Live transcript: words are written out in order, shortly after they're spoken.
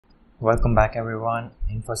Welcome back everyone,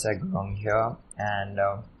 InfoSec Gurung here, and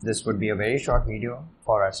this would be a very short video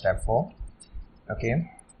for our step 4. Okay,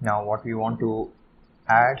 now what we want to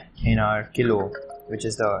add in our Kilo, which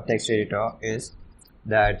is the text editor, is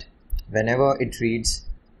that whenever it reads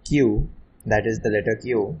Q, that is the letter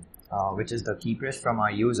Q, which is the key press from our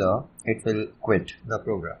user, it will quit the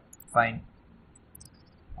program. Fine.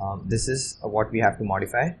 This is what we have to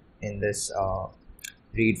modify in this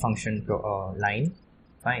read function line.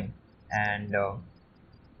 Fine. And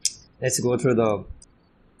let's go through the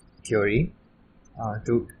theory.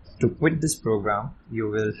 To quit this program, you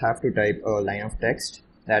will have to type a line of text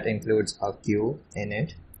that includes a Q in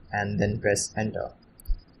it and then press enter.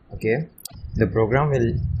 Okay, the program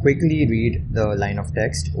will quickly read the line of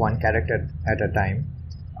text one character at a time,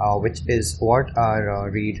 which is what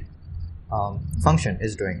our read function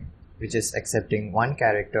is doing, which is accepting one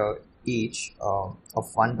character each of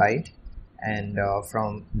 1 byte and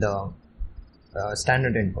from the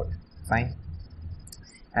standard input. Fine.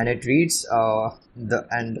 And it reads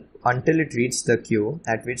until it reads the Q,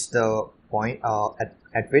 at which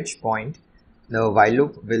point the while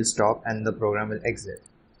loop will stop and the program will exit.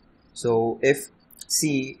 So if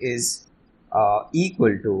C is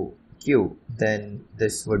equal to Q, then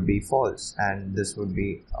this would be false, and this would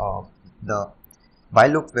be the while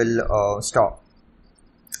loop will stop.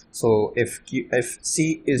 So if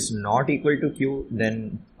C is not equal to Q,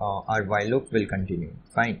 then our while loop will continue.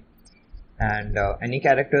 Fine. And any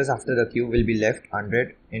characters after the Q will be left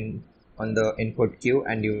unread on the input Q,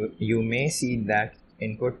 and you may see that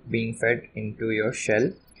input being fed into your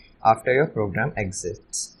shell after your program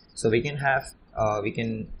exits. So we can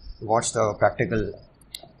watch the practical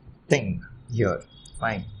thing here.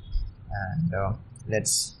 Fine. And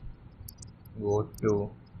let's go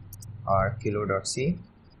to our kilo.c.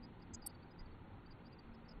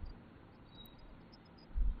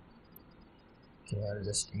 Okay, I'll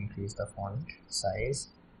just increase the font size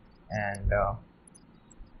and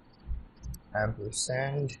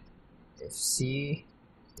ampersand if C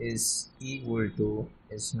is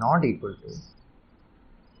not equal to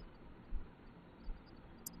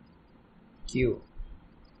Q.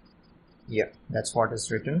 Yeah, that's what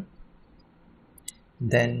is written.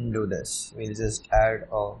 Then do this. We'll just add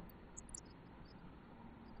a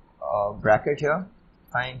bracket here.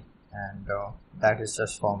 Fine. And that is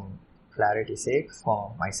just from clarity sake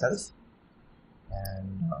for myself,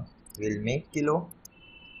 and we'll make kilo.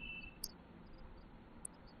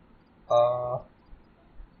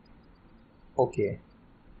 Okay,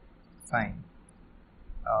 fine.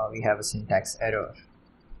 We have a syntax error.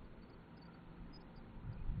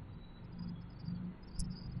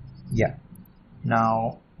 Yeah.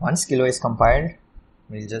 Now once kilo is compiled,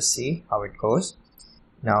 we'll just see how it goes.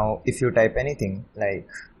 Now if you type anything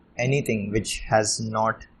which has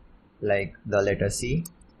not like the letter C,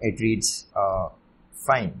 it reads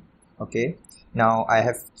fine. Okay, now I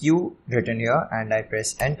have Q written here and I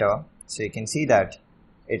press enter, so you can see that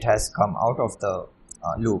it has come out of the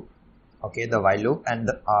loop. Okay, the while loop, and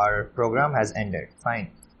our program has ended. Fine.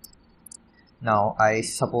 Now I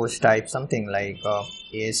suppose type something like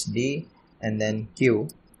ASD and then Q.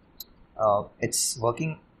 It's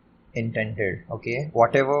working intended. Okay,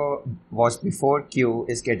 whatever was before Q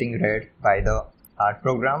is getting read by the our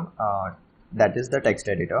program, that is the text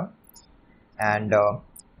editor. And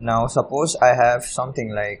now suppose I have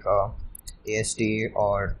something like ASD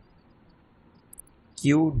or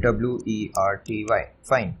QWERTY.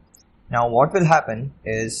 Fine. Now what will happen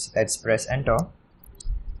is, let's press enter,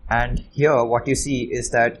 and here what you see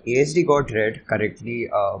is that ASD got read correctly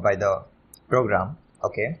by the program.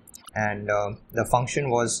 Okay, and the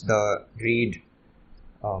function was the read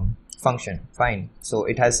function. Fine. So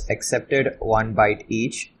it has accepted 1 byte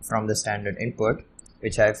each from the standard input,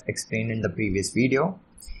 which I've explained in the previous video.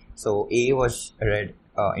 So A was read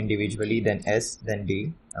individually, then S, then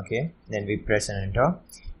D. Okay, then we press and enter.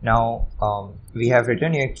 Now we have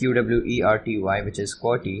written here QWERTY, which is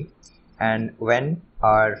QWERTY, and when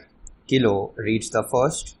our kilo reads the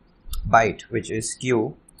first byte, which is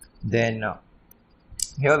Q, then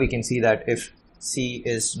here we can see that if C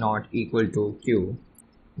is not equal to Q,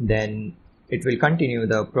 then it will continue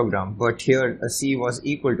the program, but here C was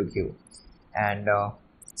equal to Q, and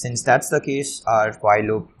since that's the case, our while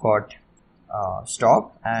loop got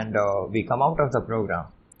stopped, and we come out of the program.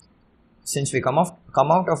 Since we come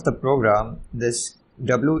out of the program, this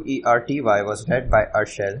WERTY was read by our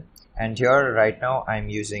shell, and here right now I'm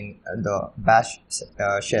using the bash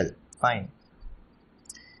shell. Fine.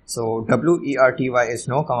 So WERTY is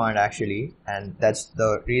no command actually, and that's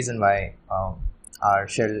the reason why our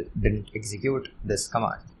shell didn't execute this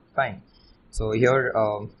command. Fine. So here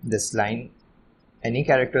this line, any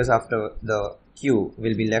characters after the Q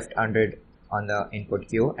will be left undread on the input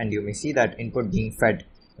queue, and you may see that input being fed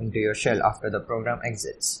into your shell after the program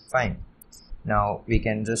exits. Fine. Now we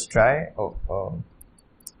can just try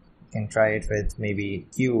can try it with maybe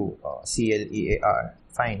Q CLEAR.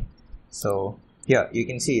 Fine. So here you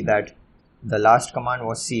can see that the last command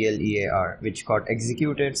was CLEAR, which got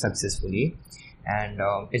executed successfully, and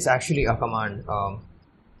it's actually a command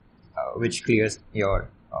which clears your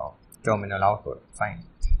terminal output. Fine.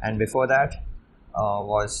 And before that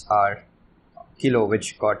was our kilo,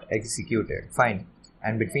 which got executed. Fine.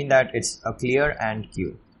 And between that it's a clear and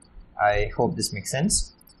Q. I hope this makes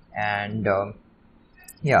sense. And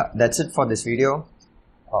yeah, that's it for this video.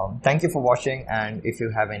 Thank you for watching, and if you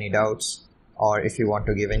have any doubts or if you want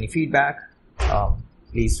to give any feedback,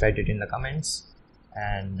 please write it in the comments.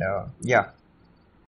 And yeah,